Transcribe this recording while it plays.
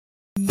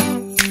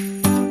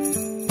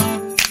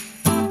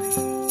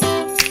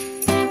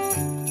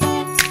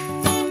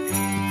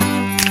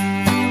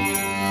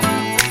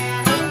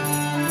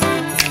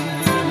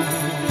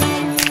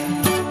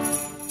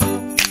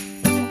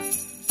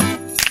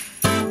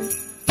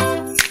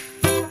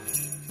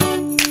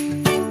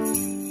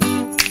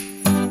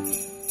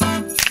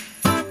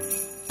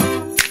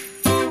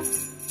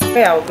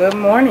Well, good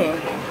morning,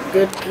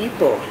 good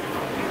people.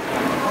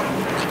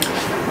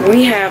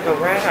 We have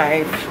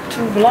arrived to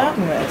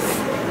Vlogmas.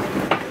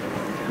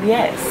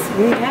 Yes,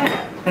 we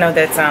have. I know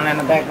that sound in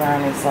the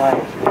background is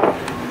like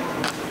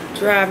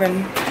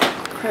driving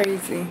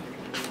crazy.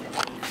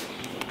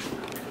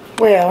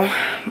 Well,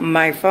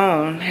 my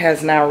phone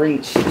has now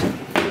reached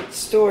its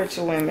storage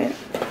limit.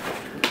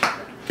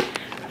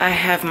 I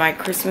have my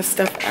Christmas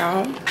stuff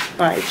out,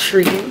 my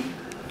tree,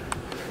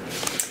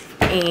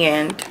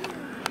 and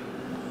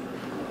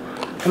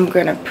I'm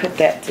gonna put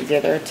that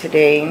together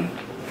today.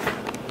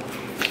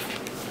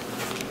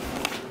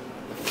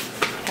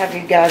 Have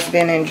you guys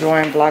been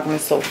enjoying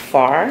Vlogmas so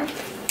far?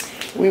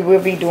 We will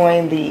be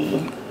doing the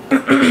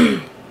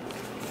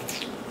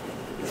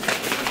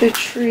the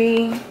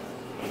tree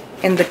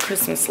and the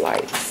Christmas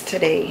lights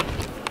today.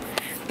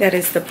 That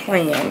is the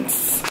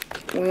plans.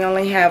 We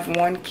only have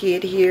one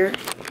kid here,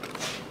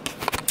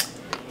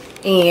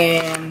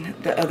 and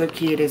the other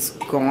kid is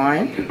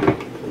gone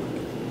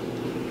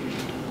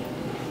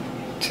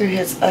to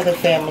his other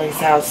family's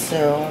house,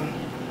 so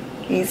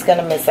he's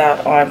gonna miss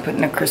out on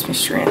putting a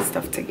Christmas tree and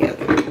stuff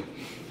together,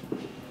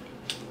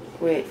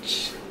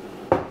 which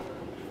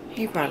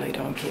he probably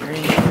don't care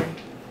anymore.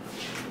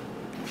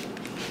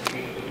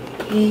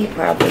 He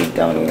probably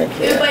don't even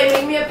care. Everybody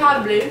make me a pot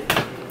of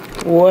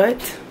blue. What?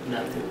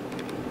 Nothing.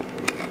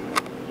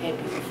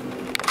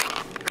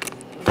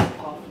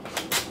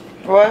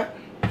 What?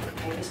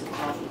 Maybe some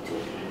coffee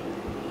too.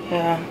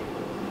 Yeah.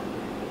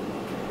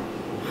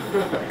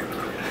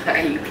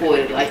 You poured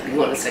it like you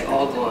want to say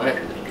all gone.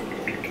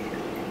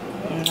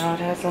 No,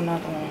 that's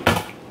another one.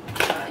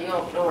 You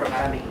don't worry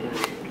about it.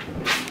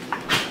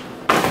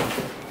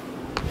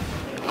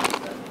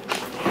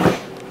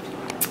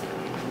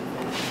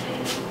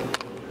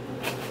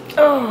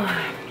 Oh.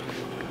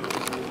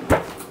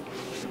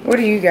 What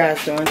are you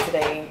guys doing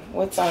today?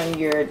 What's on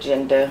your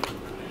agenda?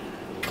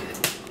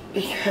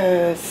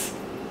 Because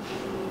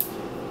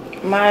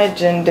my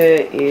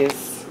agenda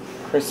is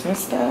Christmas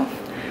stuff,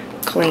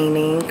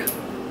 cleaning,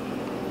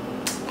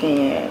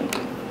 and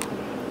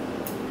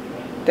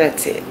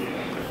that's it.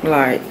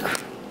 Like,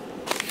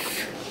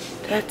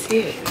 that's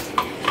it.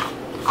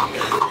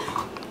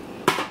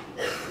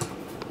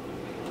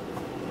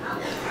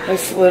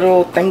 This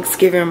little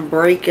Thanksgiving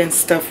break and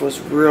stuff was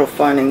real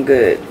fun and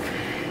good.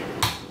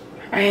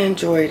 I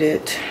enjoyed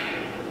it.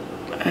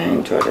 I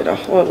enjoyed it a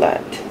whole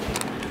lot.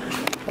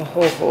 A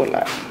whole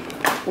lot.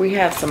 We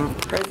have some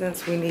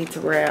presents we need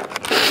to wrap.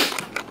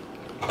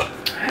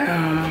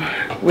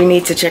 We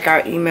need to check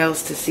our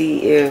emails to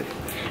see if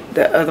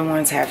the other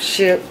ones have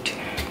shipped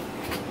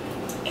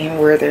and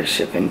where they're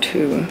shipping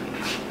to.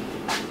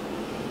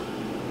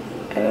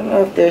 I don't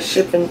know if they're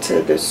shipping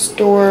to the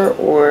store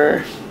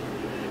or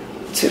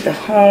to the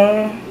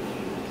home,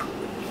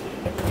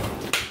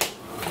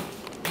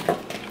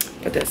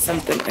 but there's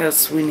something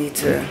else we need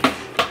to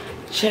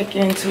check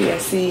into and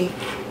see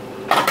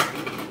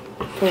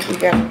what we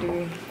gotta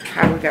do,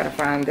 how we gotta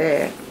find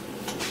that.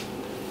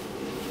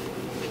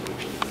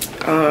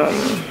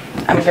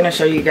 I'm gonna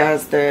show you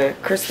guys the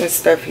Christmas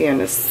stuff here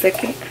in a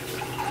second.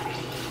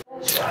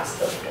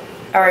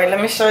 Alright, let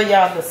me show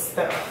y'all the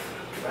stuff.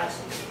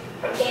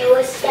 Okay,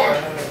 what's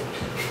that?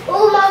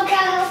 Oh, Mom, can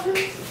I help you?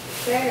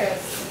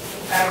 Yes.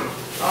 I'm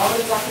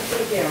always talking to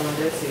the camera.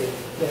 That's it.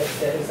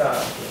 That is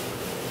all.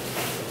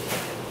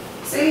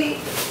 See,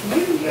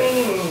 you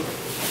ain't even.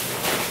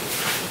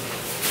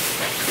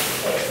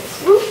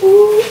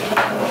 Woo-hoo.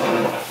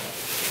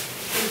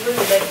 You bring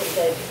it back to the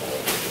table.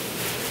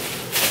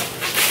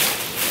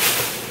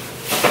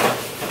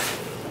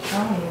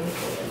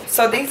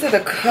 So these are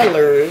the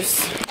colors.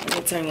 Let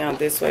me turn y'all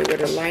this way where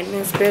the lighting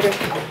is better.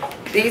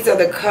 These are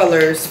the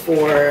colors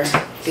for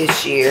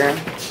this year.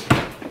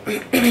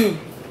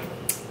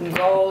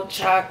 Gold,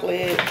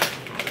 chocolate,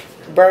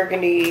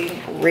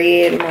 burgundy,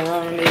 red,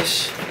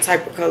 maroonish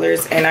type of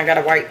colors, and I got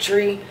a white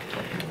tree.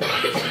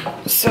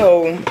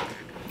 So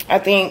I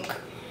think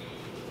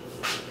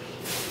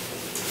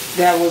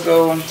that will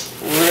go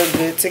real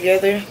good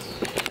together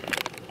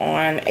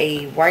on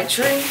a white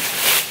tree.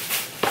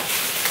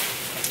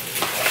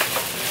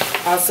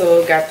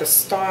 Also got the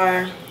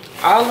star.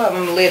 All of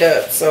them lit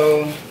up,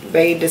 so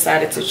Babe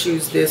decided to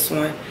choose this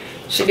one.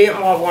 She didn't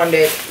want one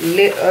that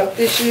lit up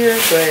this year,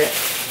 but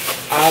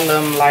all of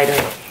them light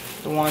up,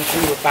 the ones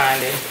we were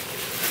finding.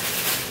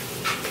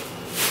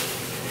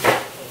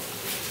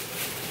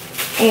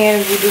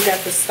 And we do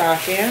got the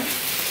stocking,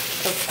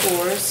 of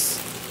course.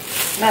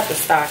 Not the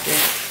stocking,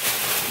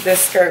 the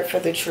skirt for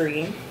the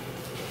tree.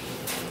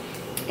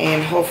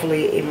 And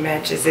hopefully it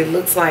matches. It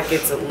looks like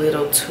it's a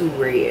little too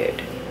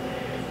red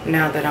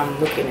now that I'm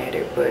looking at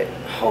it, but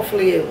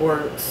hopefully it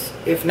works.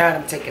 If not,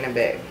 I'm taking it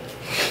back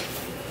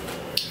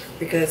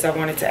because I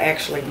want it to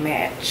actually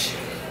match.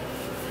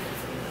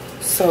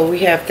 So we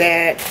have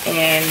that,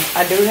 and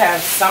I do have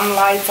some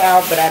lights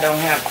out, but I don't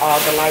have all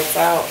the lights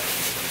out.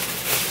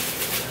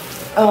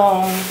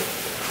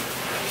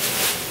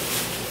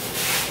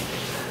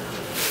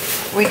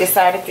 We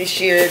decided this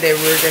year that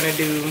we're gonna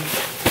do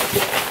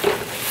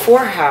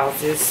 4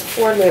 houses,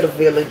 4 little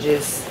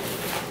villages,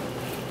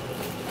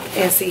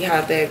 and see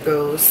how that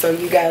goes. So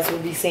you guys will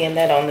be seeing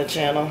that on the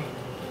channel.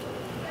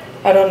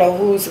 I don't know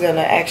who's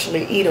gonna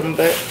actually eat them,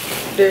 but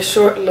they're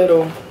short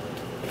little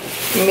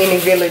mini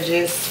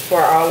villages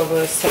for all of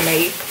us to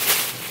make.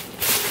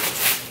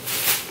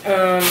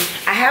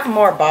 I have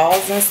more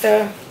balls and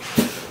stuff,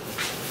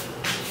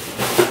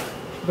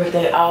 but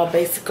they're all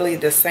basically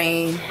the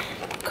same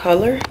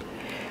color.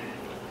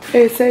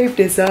 They same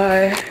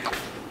design.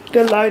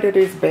 The light of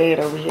this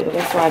bed over here,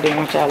 that's why I didn't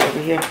want y'all over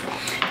here.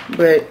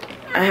 But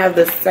I have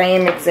the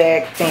same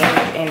exact thing,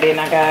 and then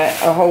I got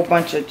a whole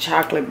bunch of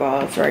chocolate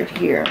balls right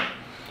here,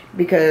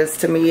 because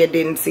to me it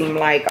didn't seem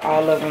like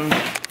all of them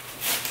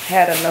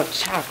had enough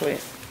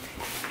chocolate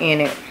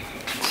in it.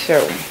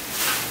 So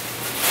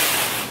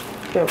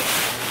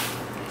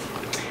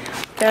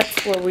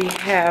that's what we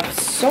have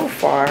so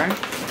far.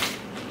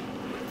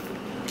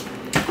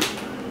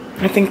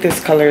 I think this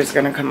color is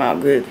gonna come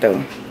out good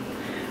though.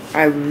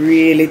 I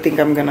really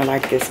think I'm gonna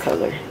like this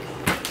color.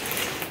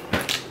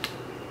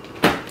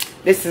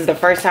 This is the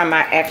first time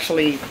I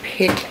actually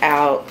picked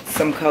out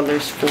some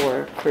colors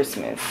for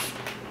Christmas.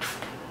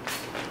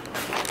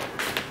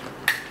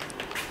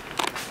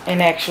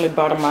 And actually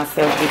bought them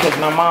myself, because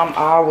my mom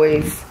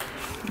always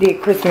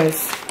did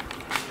Christmas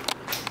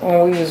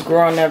when we was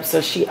growing up,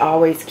 so she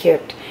always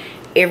kept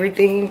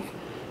everything.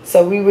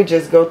 So we would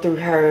just go through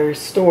her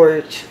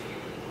storage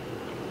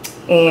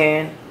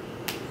and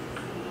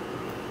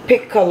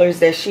pick colors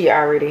that she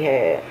already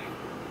had.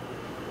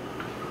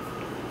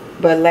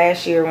 But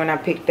last year when I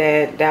picked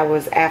that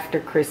was after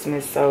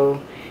Christmas,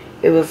 so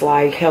it was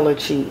like hella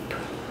cheap.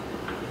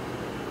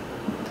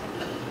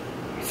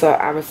 So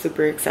I was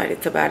super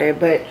excited about it,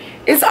 but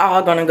it's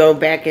all gonna go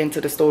back into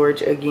the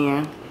storage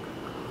again,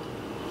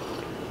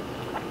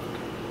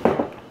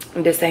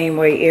 the same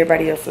way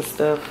everybody else's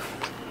stuff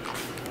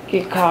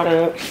get caught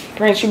up.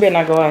 Prince, you better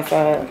not go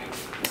outside.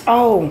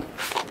 Oh,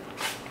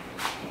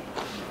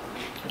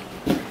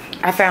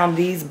 I found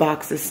these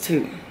boxes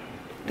too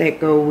that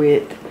go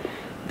with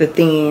the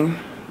theme.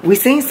 We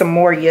seen some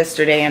more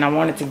yesterday and I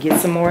wanted to get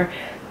some more,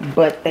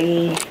 but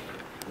they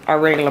are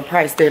regular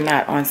price. They're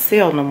not on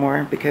sale no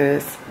more,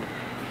 because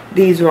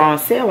these were on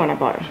sale when I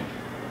bought them,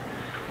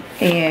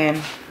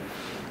 and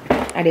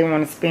I didn't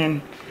want to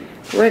spend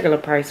regular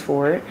price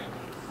for it.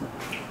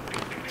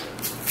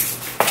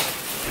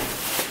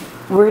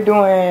 We're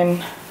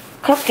doing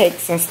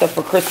cupcakes and stuff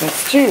for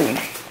Christmas too.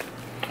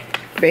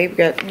 Babe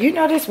got, you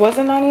know this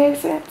wasn't 98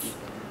 cents?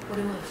 What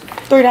it was?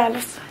 $3.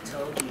 I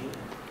told you.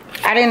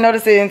 I didn't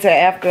notice it until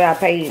after I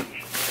paid,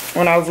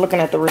 when I was looking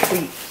at the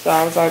receipt. So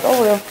I was like, oh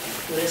well.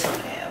 What is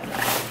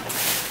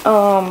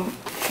on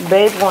the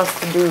Babe wants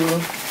to do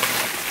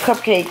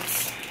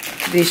cupcakes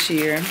this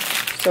year.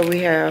 So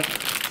we have,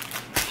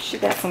 she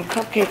got some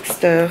cupcake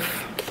stuff.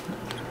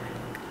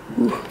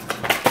 Ooh.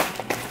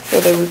 So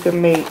that we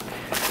can make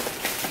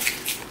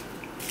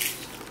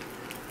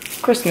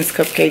Christmas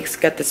cupcakes.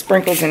 Got the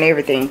sprinkles and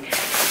everything.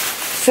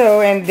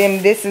 So, and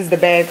then this is the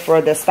bag for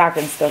the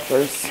stocking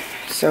stuffers.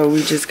 So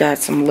we just got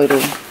some little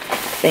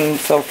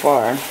things so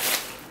far.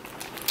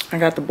 I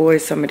got the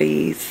boys some of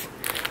these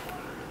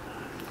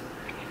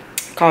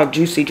called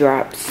Juicy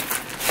Drops.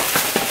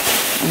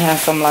 It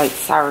has some like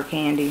sour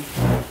candy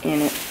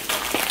in it.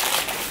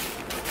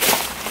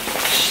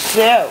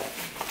 So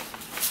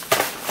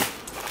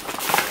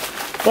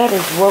that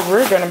is what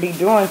we're going to be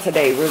doing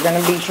today. We're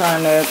going to be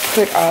trying to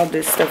put all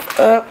this stuff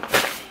up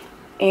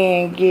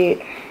and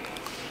get...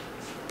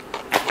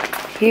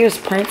 Here's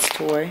Prince's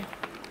toy.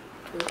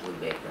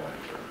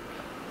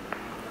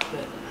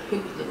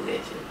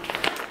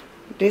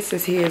 This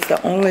is his,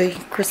 the only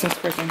Christmas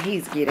present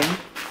he's getting,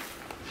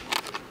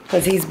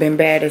 because he's been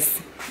bad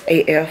as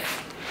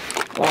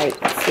AF. Like,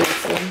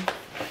 seriously.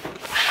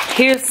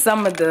 Here's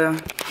some of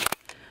the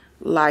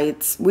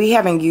lights. We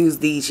haven't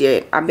used these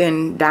yet. I've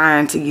been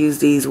dying to use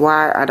these.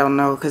 Why? I don't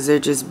know, because they're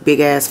just big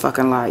ass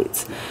fucking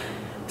lights.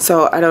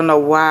 So I don't know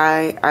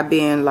why I've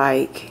been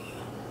like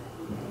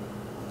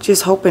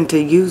just hoping to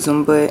use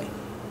them, but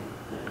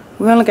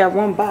we only got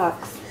one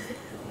box.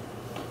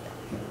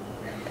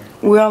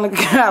 We only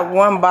got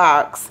one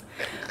box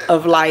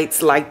of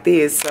lights like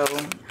this, so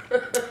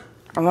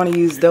I want to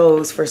use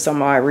those for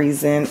some odd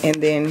reason.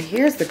 And then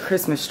here's the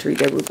Christmas tree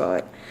that we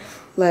bought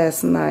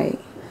last night.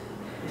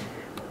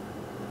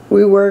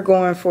 We were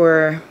going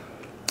for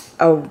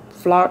a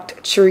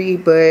flocked tree,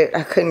 but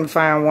I couldn't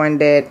find one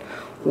that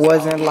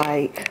wasn't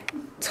like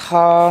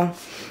tall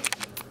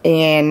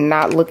and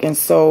not looking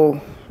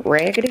so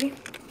raggedy,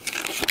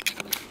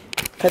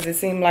 because it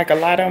seemed like a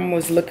lot of them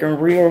was looking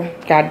real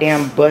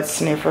goddamn butt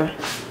sniffer.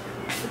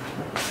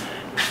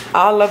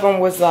 All of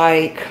them was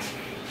like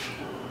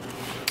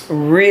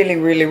really,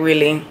 really,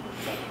 really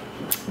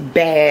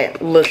bad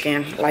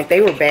looking. Like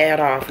they were bad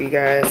off, you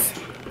guys.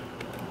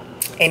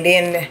 And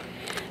then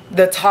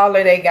the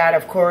taller they got,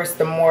 of course,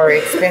 the more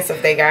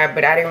expensive they got.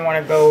 But I didn't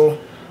want to go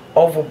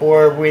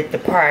overboard with the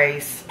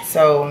price,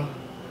 so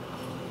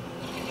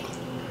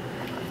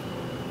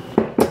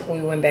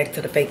we went back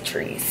to the fake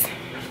trees.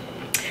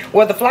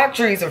 Well, the flock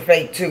trees are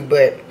fake too,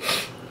 but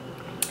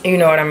you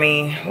know what I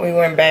mean. We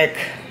went back,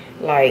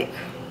 like,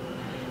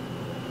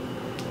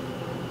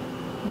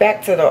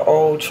 back to the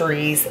old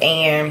trees.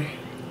 And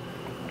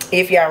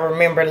if y'all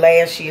remember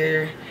last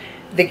year,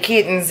 the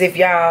kittens, if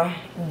y'all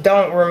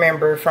don't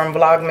remember from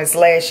Vlogmas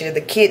last year,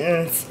 the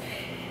kittens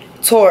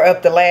tore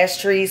up the last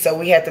tree, so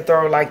we had to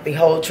throw like the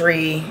whole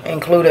tree,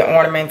 including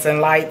ornaments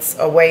and lights,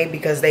 away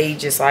because they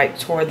just like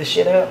tore the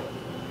shit up.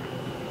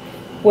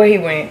 Where he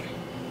went?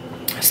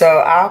 So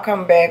I'll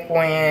come back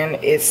when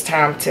it's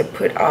time to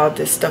put all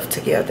this stuff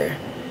together.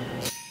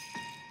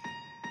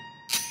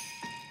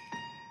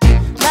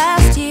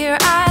 Last year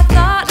I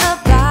thought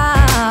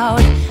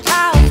about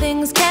how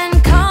things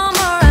can come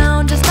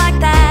around just like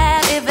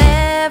that if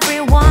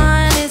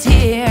everyone is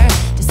here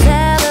to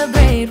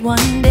celebrate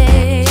one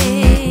day.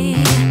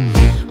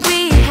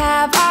 We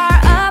have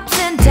our ups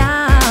and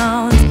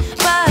downs,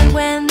 but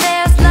when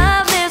there's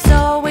love there's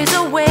always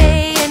a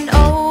way. And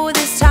oh,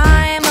 this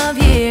time of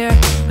year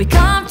we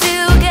come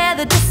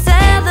together to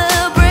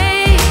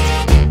celebrate.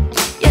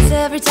 Yes,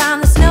 every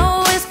time the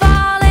snow is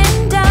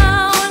falling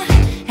down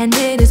and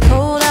it is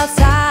cold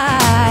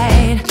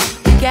outside,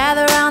 we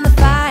gather around the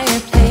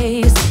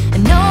fireplace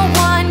and no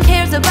one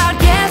cares about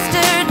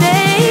yesterday.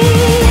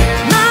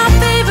 My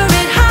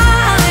favorite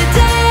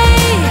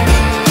holiday,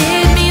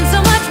 it means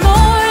so much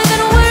more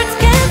than words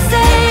can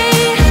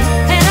say.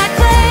 And I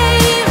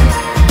claim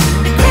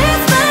that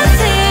Christmas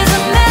is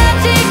a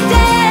magic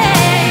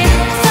day.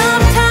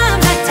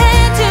 Sometimes I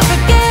tend to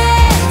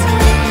forget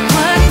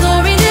what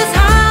glory this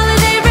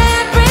holiday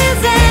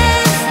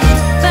represents,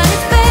 but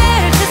it's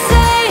fair to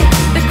say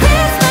that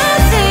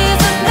Christmas is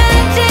a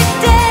magic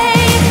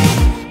day.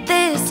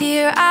 This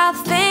year I'll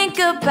think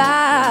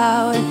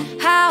about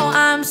how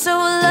I'm so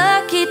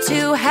lucky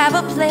to have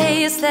a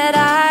place that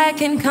I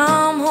can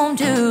come home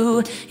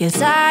to.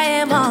 Yes, I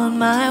am on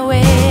my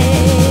way.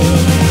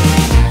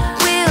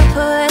 We'll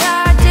put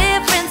our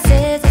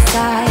differences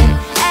aside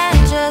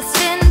and just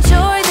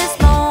enjoy this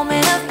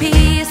moment of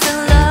peace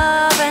and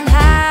love and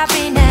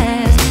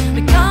happiness.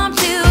 We come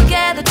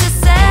together to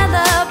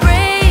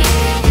celebrate.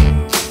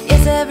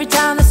 Yes, every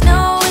time the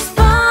snow is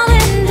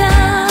falling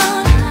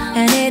down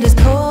and it is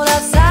cold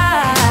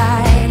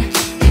outside,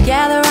 we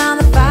gather around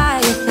the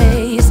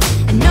fireplace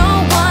and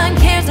no one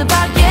cares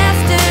about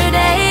yesterday.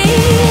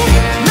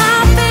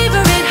 My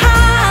favorite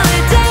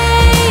holiday,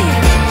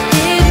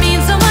 it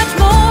means so much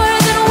more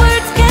than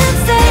words can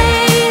say.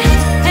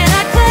 And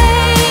I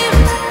claim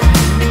that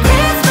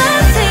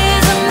Christmas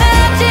is a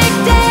magic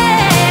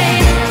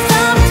day.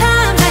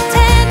 Sometimes I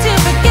tend to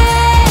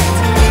forget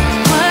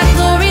what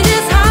glory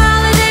this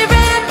holiday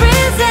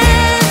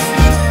represents,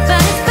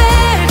 but it's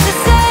fair to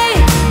say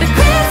that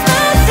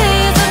Christmas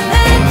is a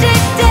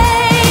magic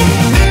day.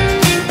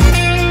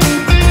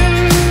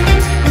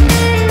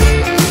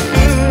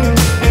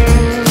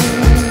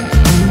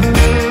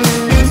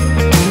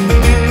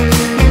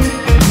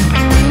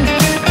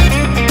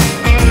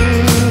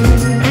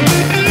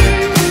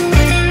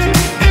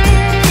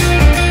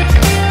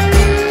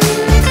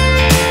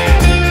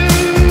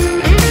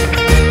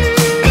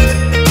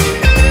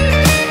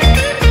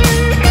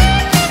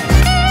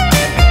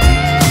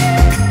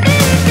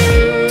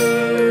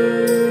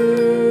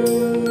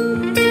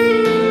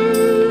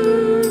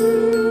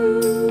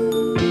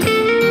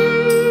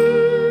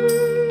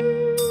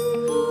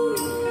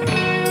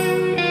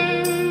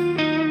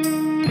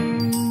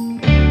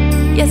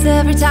 Yes,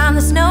 every time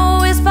the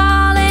snow is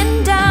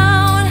falling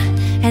down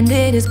and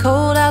it is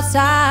cold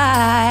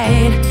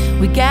outside,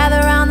 we gather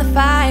around the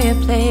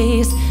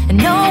fireplace and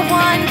no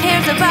one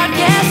cares about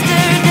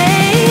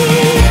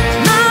yesterday.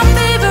 My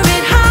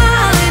favorite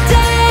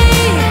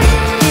holiday,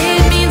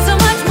 it means so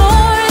much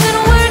more than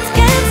words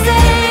can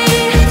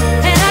say.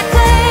 And I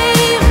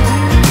claim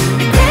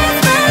that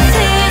Christmas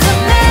is a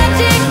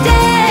magic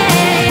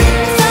day.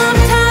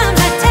 Sometimes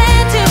I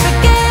tend to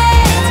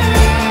forget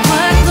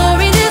what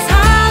glory this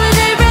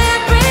holiday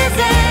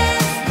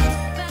represents.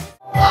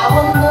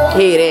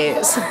 Here it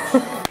is.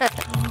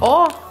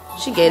 Oh,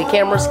 she gave the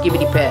camera a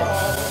skibbity pat.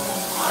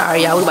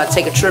 Alright, y'all, we about to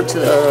take a trip to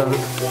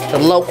the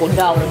local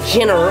Dollar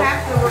General. You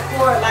have to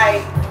record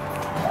like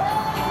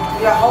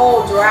your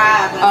whole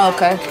drive. Oh,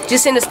 okay.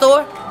 Just in the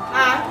store?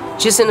 Huh?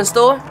 Just in the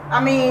store? I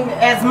mean,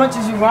 as much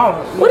as you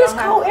want. Where does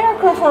cold air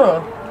come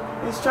from?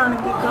 It's trying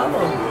to get cold.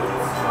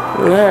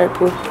 Alright,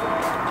 cool.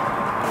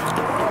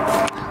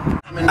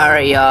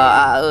 Alright,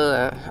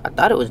 y'all. I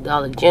thought it was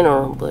Dollar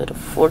General, but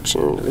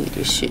unfortunately,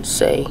 this shit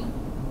say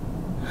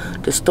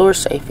the store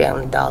say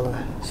Family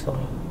Dollar. So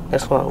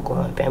that's where I'm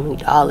going. Family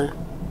Dollar.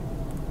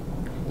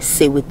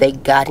 See what they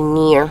got in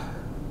here.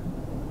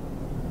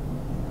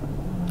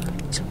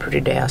 It's a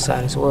pretty day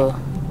outside as well.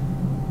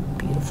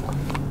 Beautiful.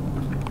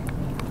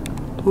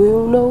 We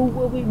don't know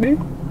what we do.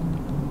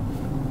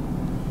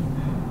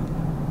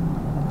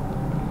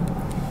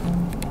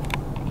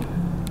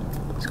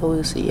 So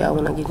we'll see y'all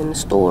when I get in the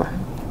store.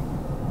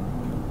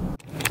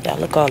 Y'all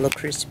look all the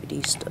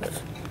crispity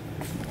stuff.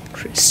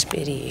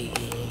 Crispity.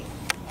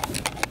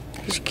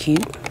 It's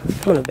cute. I'm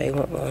gonna bake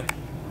one.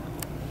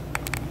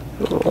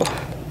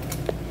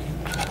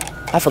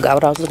 I forgot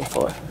what I was looking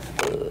for.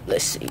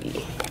 Let's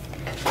see.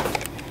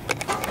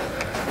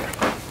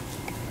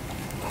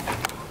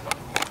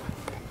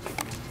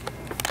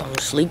 Don't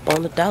sleep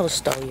on the dollar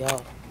store,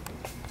 y'all.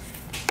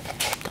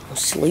 Don't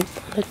sleep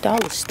on the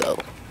dollar store.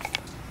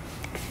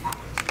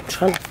 I'm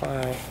trying to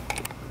find.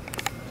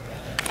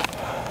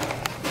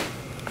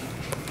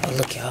 Oh,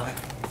 look, y'all.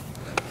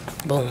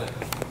 Boom.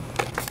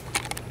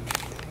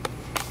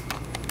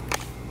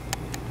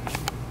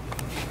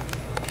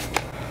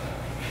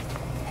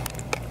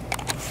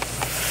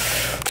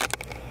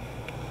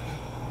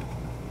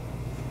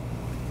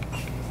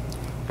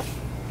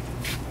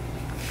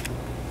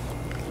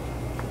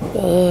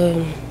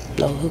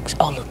 No hooks.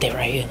 Oh, look, they're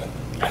right here.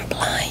 I'm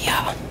blind,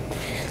 y'all.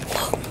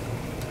 Look.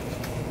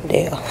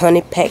 They're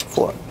 100 pack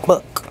for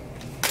 $1.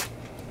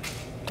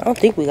 I don't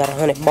think we got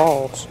 100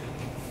 balls.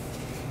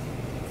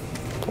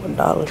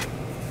 $1.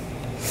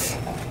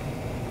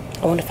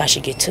 I wonder if I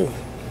should get 2.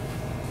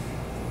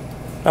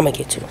 I'm gonna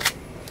get 2.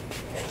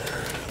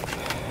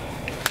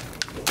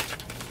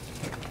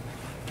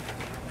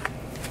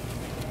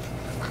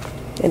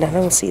 And I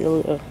don't see the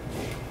little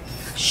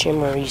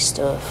shimmery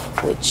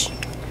stuff, which,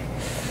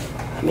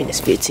 I mean,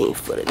 it's 15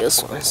 foot of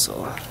this one,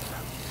 so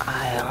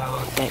I don't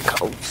want that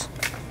coats.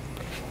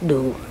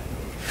 Dude,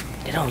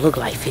 they don't look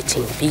like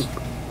 15 feet.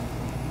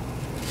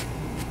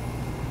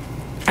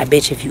 I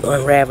bet you if you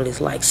unravel,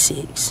 it's like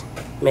 6,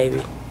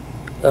 maybe.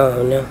 I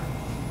don't know.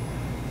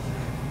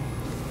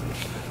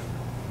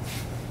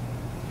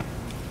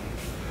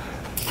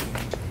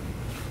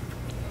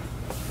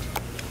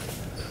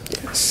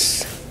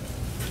 Yes.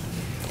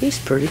 He's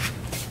pretty.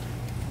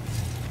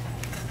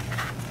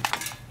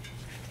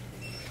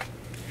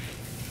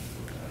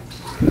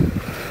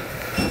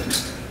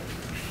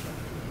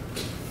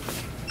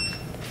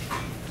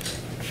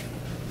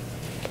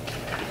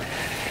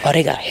 Oh,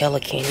 they got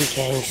hella candy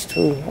canes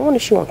too. I wonder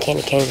if she want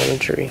candy canes on the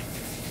tree.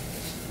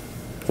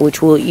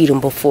 Which we'll eat them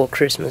before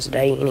Christmas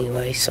Day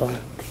anyway, so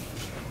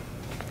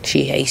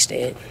she hates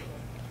that.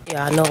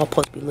 Yeah, I know I'm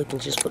supposed to be looking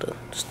just for the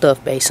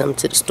stuff base, something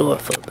to the store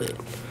for, but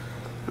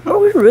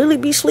we really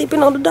be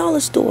sleeping on the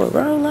dollar store,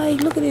 bro. Like,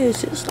 look at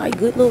this. It's like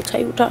good little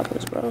table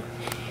toppers, bro.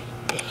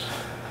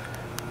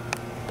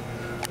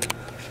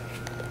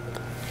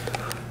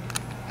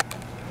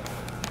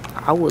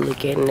 I would look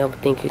at it and never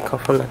think it come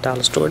from the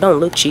dollar store. It don't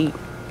look cheap.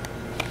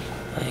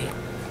 Like,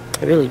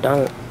 it really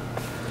don't.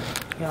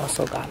 They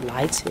also got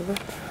lights here.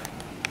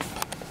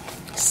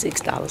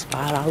 $6,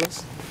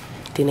 $5.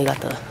 Then they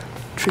got the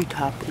tree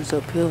toppers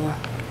up here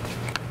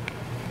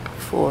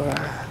for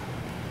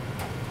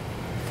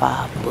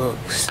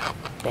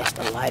 $5. That's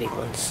the lighted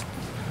ones.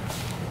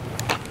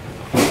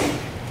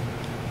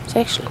 It's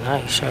actually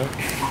nice, yo.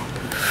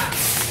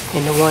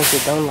 And the ones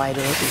that don't light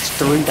up is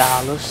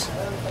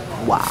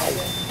 $3.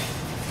 Wow.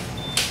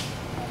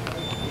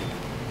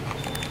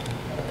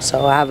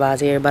 So I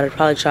advise everybody to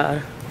probably try,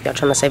 if y'all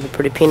trying to save a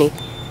pretty penny,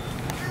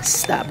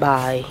 stop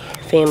by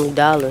Family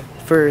Dollar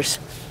first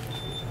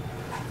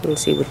and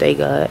see what they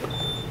got.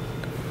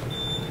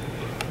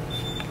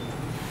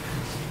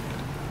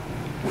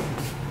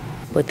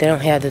 But they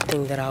don't have the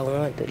thing that I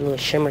want, the little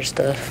shimmer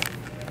stuff.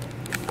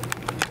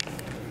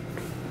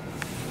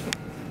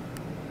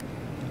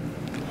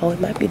 Oh, it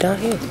might be down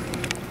here.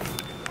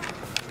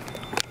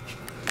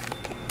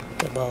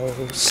 The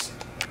bowls.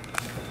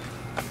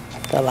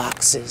 The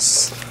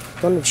boxes.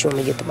 I wonder if she want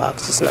me to get the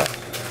boxes now.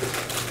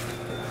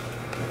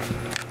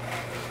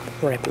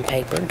 Wrapping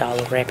paper,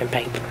 dollar wrapping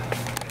paper.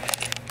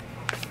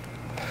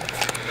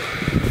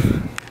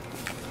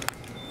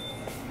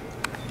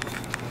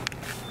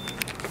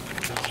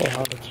 Can't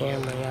hold the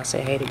camera. Y'all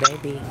say hey to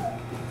baby.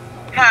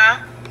 Huh?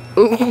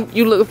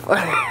 You look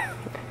funny.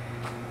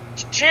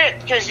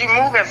 Shit, because you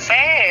moving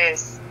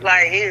fast.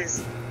 Like,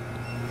 it's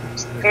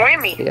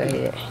squimmy. You go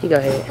ahead. You go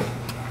ahead.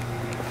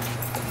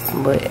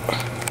 But,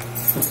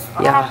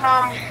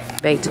 yeah.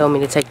 Bae told me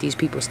to take these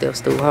people's stuff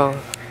through home.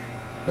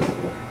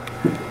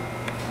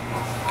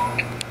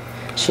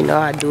 She know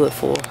I do it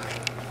for her.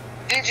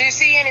 Did you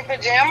see any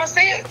pajama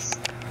sets?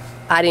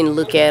 I didn't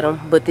look at them,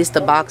 but this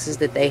the boxes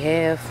that they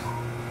have.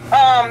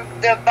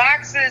 The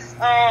boxes,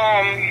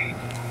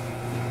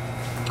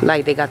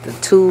 like they got the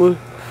 2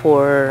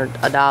 for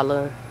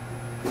 $1.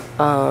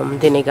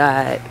 Then they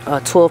got a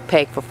 12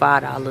 pack for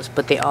 $5,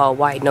 but they all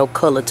white, no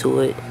color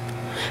to it.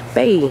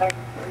 Babe,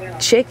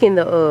 check in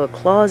the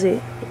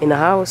closet in the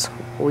house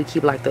where we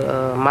keep like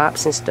the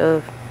mops and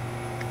stuff.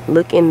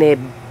 Look in there.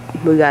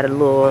 We got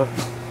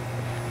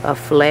a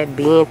flat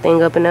bin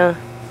thing up in there,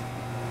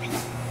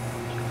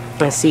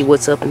 and see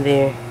what's up in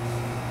there.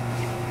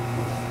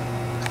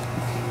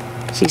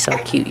 She's so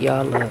cute,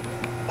 y'all. Look.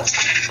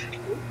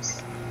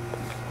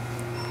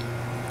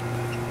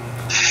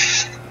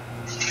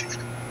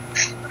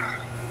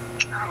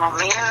 oh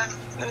man,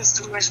 that's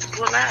too much to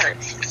pull out.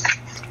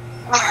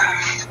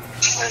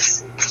 Let's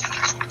see.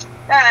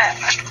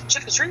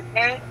 Trick-or-treat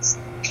bags.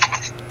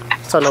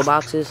 So no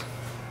boxes?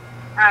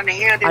 How the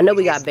hell did I know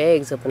we got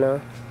bags up in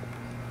there.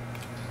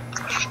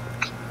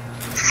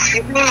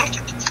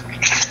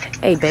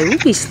 Hey, babe, we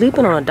be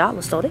sleeping on a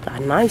dollar store. They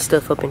got nice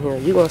stuff up in here.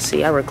 You gonna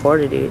see, I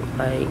recorded it,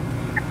 like,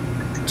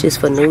 just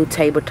for new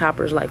table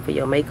toppers, like for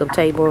your makeup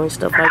table and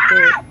stuff like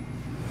that.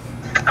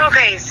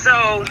 Okay,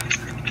 so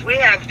we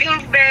have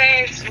pink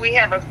bags. We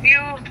have a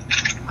few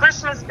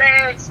Christmas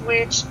bags,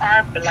 which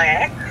are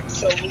black.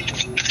 So we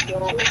can use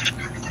those.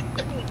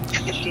 Let me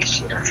get this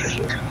shit out of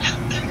here.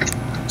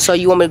 So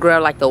you want me to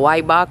grab like the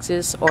white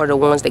boxes or the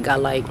ones that got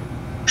like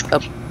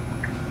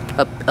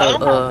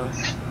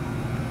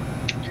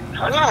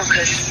Hold on,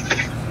 cause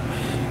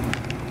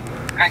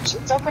I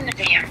just opened the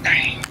damn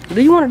thing.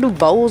 Do you want to do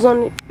bows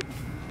on it?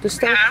 The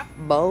stuff? Huh?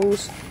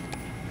 Bows?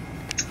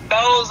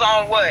 Bows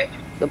on what?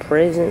 The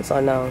presents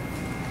or no?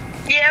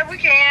 Yeah, we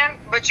can,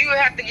 but you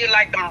have to get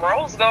like them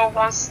rose gold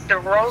ones. The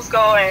rose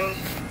gold and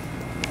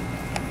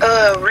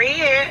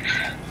red,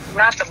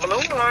 not the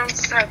blue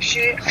ones type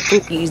shit. I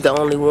think these the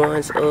only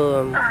ones. They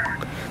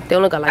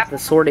only got like the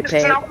sorted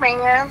pack.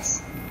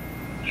 Snowmans.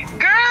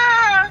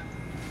 Girl,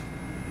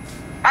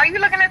 are you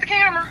looking at the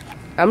camera?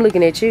 I'm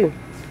looking at you.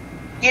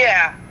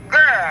 Yeah,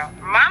 girl.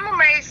 Mama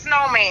made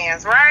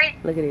snowmans, right?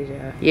 Look at these,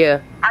 y'all.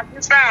 Yeah. I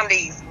just found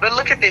these, but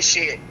look at this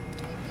shit.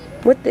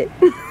 What the?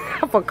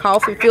 For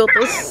coffee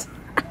filters.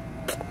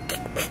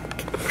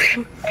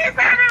 It's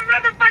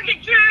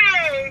motherfucking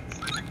kids.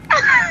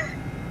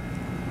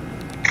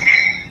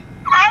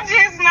 I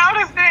just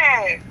noticed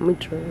that. Let me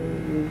try.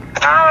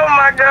 Oh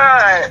my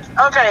god.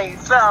 Okay,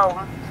 so.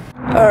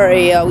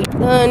 Alright, y'all. We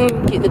done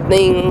getting the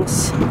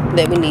things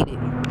that we needed.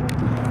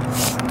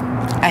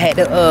 I had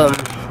to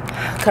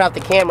cut off the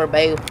camera,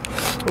 babe.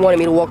 They wanted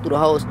me to walk through the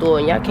whole store,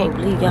 and y'all can't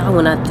believe y'all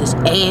went out this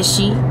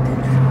ashy.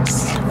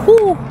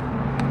 Whew.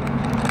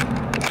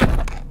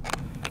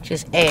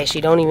 Just ashy,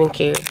 don't even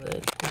care.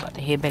 But I'm about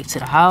to head back to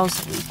the house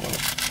so we can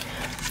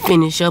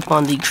finish up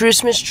on the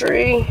Christmas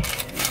tree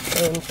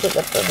and pick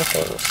up other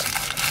things.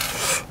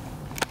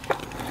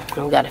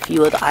 And we got a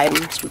few other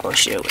items we're gonna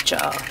share with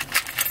y'all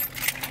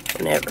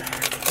whenever.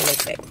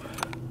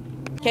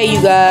 Okay,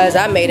 you guys,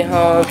 I made it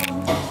home.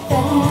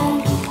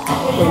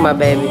 Look at my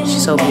baby,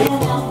 she's so beautiful.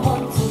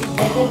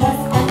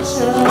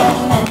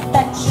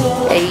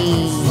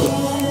 Hey,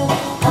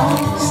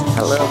 I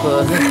love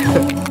her.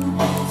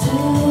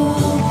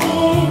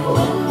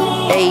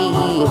 Hey,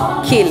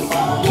 kill it,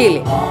 kill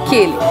it,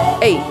 kill it.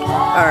 Hey,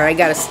 alright,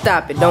 gotta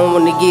stop it. Don't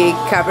want to get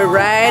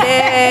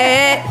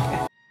copyrighted.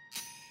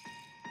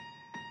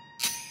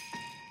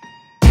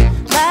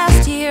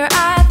 Last year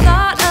I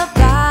thought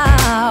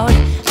about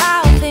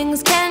how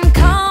things can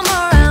come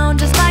around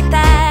just like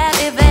that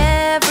if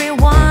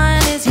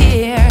everyone is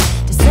here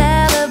to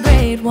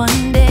celebrate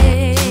one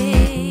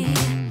day.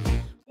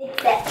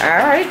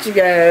 Alright, you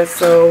guys,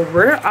 so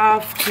we're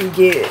off to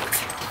get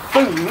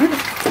food.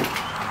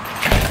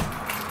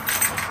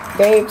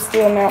 Babe's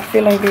still not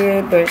feeling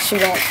good, but she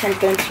wants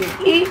something to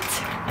eat.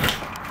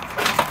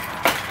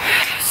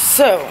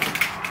 So,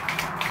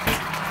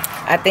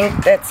 I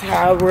think that's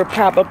how we're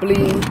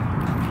probably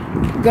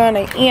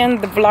gonna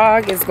end the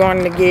vlog, is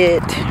going to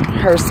get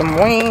her some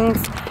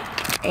wings.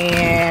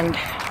 And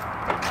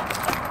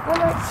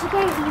She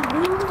gave you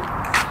wings?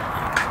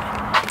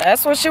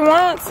 that's what she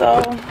wants,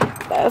 so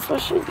that's what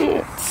she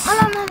gets.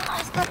 Oh, no, I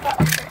was about to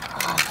open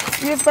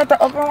it. You supposed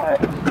to open what?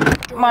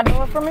 My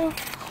door for me?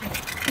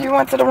 You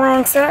went to the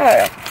wrong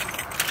side.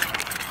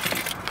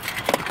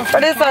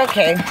 But it's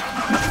okay.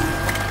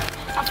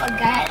 I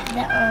forgot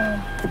that,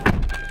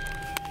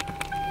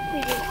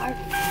 we did our...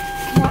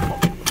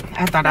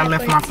 I thought I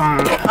left my phone.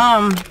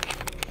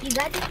 You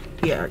got it?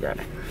 Yeah, I got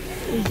it.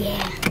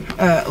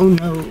 Yeah. Oh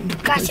no.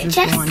 Across your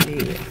chest? One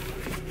did.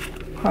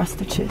 Across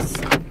the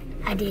chest.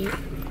 I did.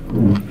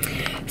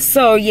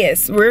 So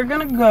yes, we're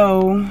gonna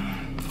go.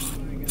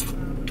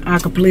 I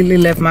completely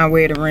left my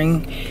wedding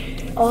ring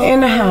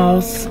in the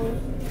house.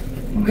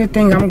 Good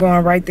thing I'm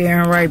going right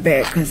there and right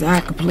back, because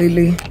I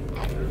completely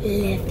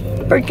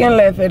freaking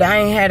left it. I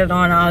ain't had it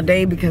on all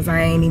day because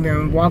I ain't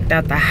even walked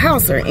out the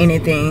house or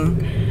anything.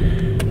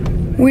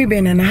 We've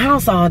been in the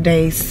house all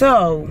day,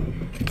 so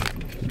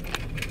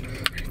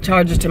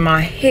charge it to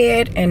my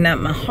head and not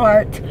my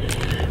heart.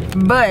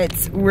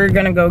 But we're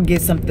gonna go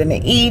get something to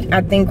eat.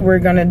 I think we're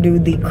gonna do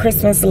the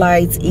Christmas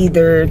lights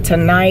either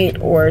tonight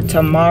or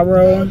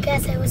tomorrow. Can I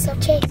say what's up,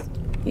 Chase?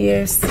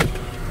 Yes.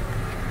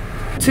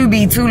 To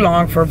be too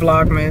long for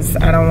Vlogmas.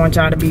 I don't want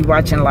y'all to be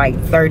watching like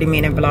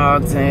 30-minute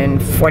vlogs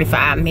and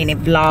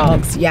 45-minute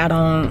vlogs. Y'all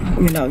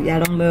don't,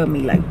 y'all don't love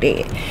me like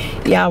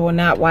that. Y'all will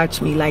not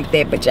watch me like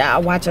that. But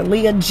y'all watch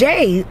Aaliyah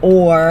J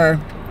or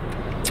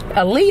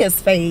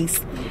Aaliyah's Face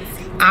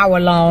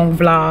hour-long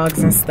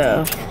vlogs and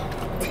stuff.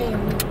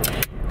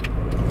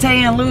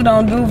 Tay and Lou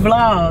don't do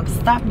vlogs.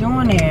 Stop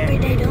doing that.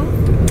 Wait, they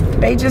don't?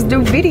 They just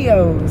do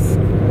videos.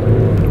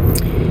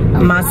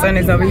 My son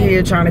is over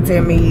here trying to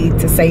tell me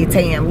to say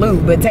Tay and Lou,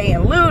 but Tay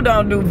and Lou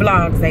don't do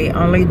vlogs. They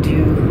only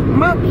do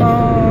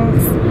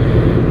mukbangs.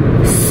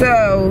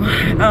 So,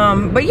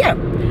 but yeah,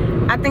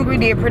 I think we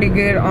did pretty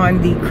good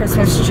on the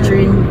Christmas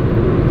tree,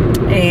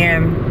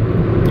 and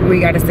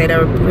we got to set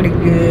up pretty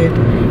good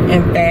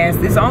and fast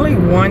It's only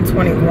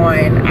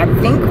 1:21. I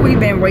think we've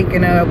been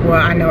waking up. Well,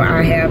 I know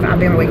I have. I've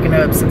been waking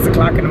up 6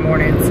 o'clock in the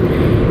mornings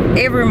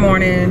every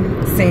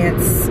morning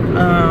since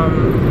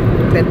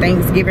the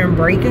Thanksgiving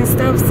break and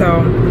stuff.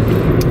 So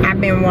I've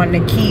been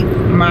wanting to keep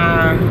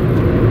my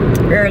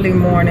early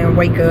morning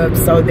wake up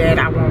so that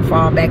I won't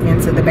fall back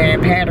into the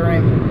bad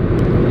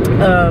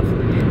pattern of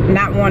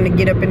not wanting to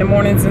get up in the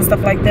mornings and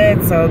stuff like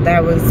that. So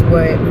that was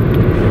what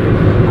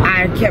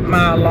I kept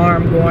my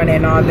alarm going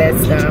and all that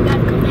stuff.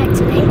 Come back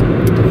today?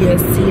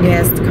 Yes, he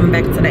has to come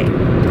back today.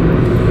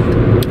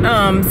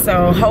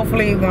 So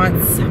hopefully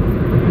once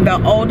the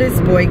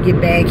oldest boy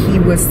get back, he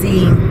will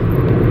see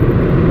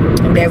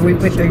that we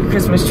put the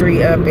Christmas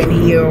tree up and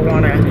he'll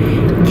want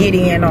to get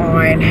in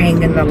on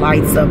hanging the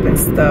lights up and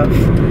stuff.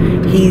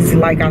 He's,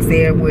 like I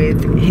said,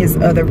 with his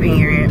other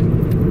parent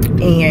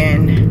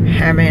and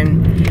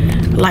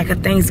having like a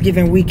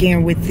Thanksgiving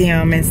weekend with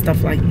them and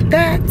stuff like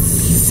that.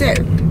 So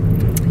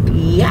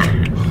yeah.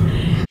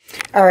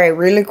 All right,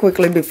 really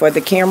quickly before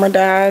the camera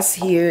dies,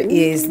 here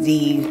is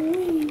the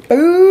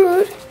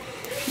food.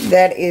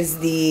 That is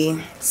the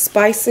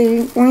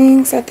spicy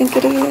wings, I think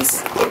it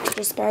is,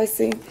 extra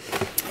spicy.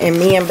 And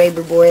me and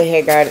baby boy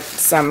had got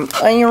some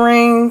onion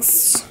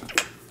rings.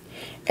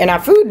 And our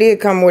food did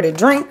come with a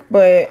drink,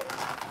 but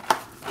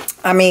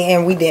I mean,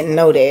 and we didn't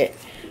know that.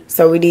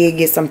 So we did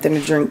get something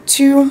to drink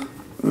too.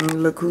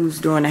 And look who's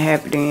doing a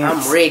happy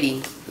dance. I'm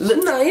ready.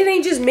 Look, no, it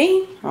ain't just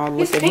me. Oh, look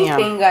This at pink him.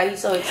 thing guy,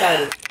 he's so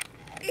excited.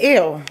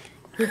 Ew.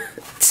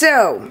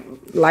 So,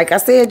 like I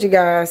said, you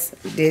guys,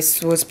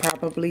 this was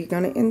probably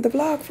gonna end the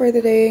vlog for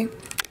the day.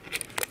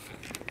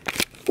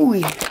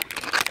 Ooh.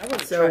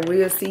 So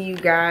we'll see you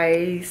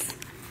guys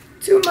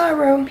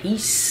tomorrow.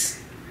 Peace.